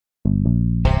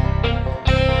Greetings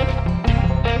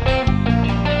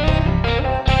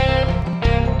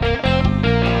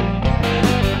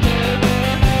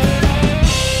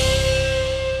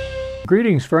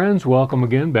friends, welcome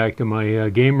again back to my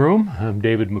game room. I'm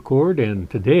David McCord, and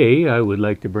today I would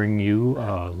like to bring you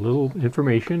a little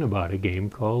information about a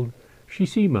game called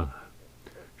Shisima.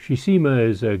 Shisima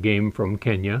is a game from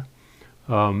Kenya.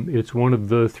 It's one of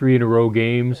the 3-in-a-row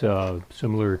games,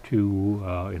 similar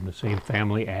to, in the same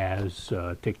family as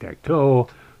Tic-Tac-Toe,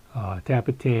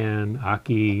 Tapatan,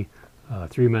 Aki,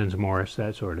 Three Men's Morris,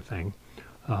 that sort of thing.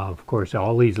 Of course,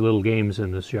 all these little games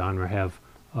in this genre have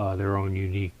their own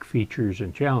unique features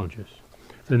and challenges.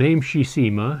 The name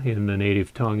Shisima in the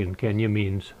native tongue in Kenya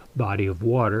means body of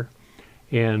water,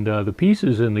 and the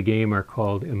pieces in the game are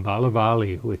called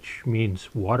imbala-vali, which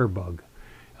means water bug,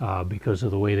 because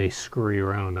of the way they scurry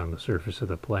around on the surface of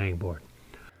the playing board.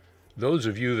 Those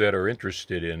of you that are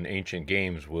interested in ancient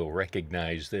games will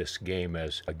recognize this game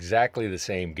as exactly the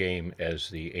same game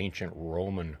as the ancient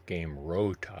Roman game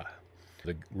Rota.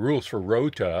 The rules for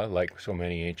Rota, like so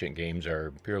many ancient games,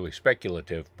 are purely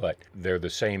speculative, but they're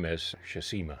the same as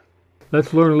Shisima.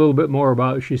 Let's learn a little bit more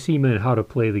about Shisima and how to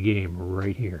play the game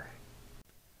right here.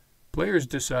 Players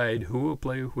decide who will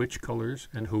play which colors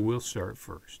and who will start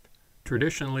first.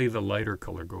 Traditionally, the lighter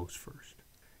color goes first.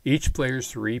 Each player's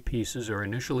 3 pieces are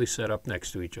initially set up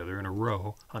next to each other in a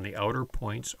row on the outer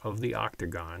points of the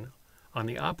octagon on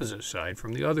the opposite side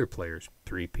from the other player's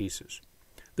 3 pieces.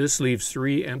 This leaves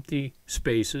 3 empty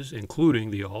spaces, including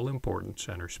the all-important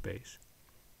center space.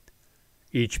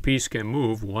 Each piece can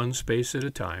move 1 space at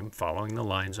a time, following the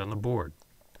lines on the board.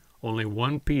 Only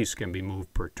 1 piece can be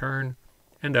moved per turn,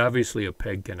 and obviously a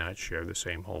peg cannot share the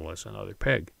same hole as another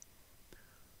peg.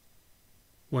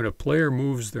 When a player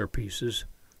moves their pieces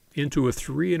into a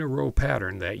 3-in-a-row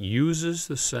pattern that uses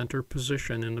the center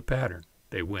position in the pattern,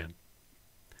 they win.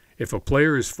 If a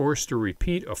player is forced to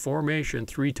repeat a formation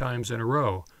 3 times in a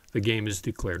row, the game is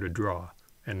declared a draw,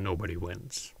 and nobody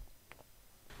wins.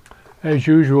 As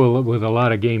usual with a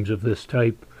lot of games of this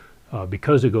type,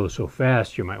 because it goes so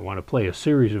fast, you might want to play a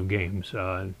series of games,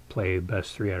 play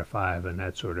best 3 out of 5 and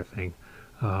that sort of thing.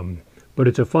 But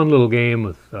it's a fun little game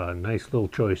with nice little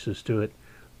choices to it.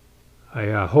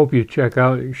 I hope you check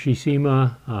out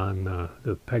Shisima on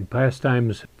the Peg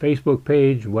Pastime's Facebook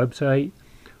page, website.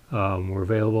 We're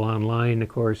available online, of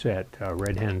course, at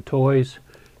Red Hen Toys,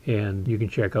 and you can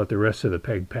check out the rest of the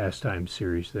Peg Pastime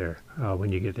series there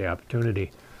when you get the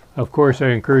opportunity. Of course,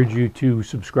 I encourage you to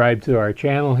subscribe to our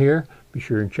channel here. Be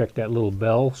sure and check that little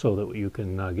bell so that you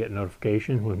can get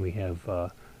notification when we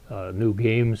have new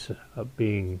games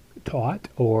being taught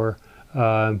or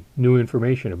new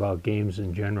information about games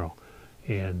in general.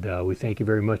 And we thank you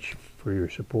very much for your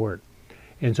support.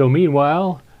 And so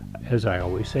meanwhile, as I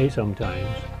always say sometimes,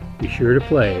 be sure to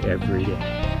play every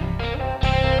day.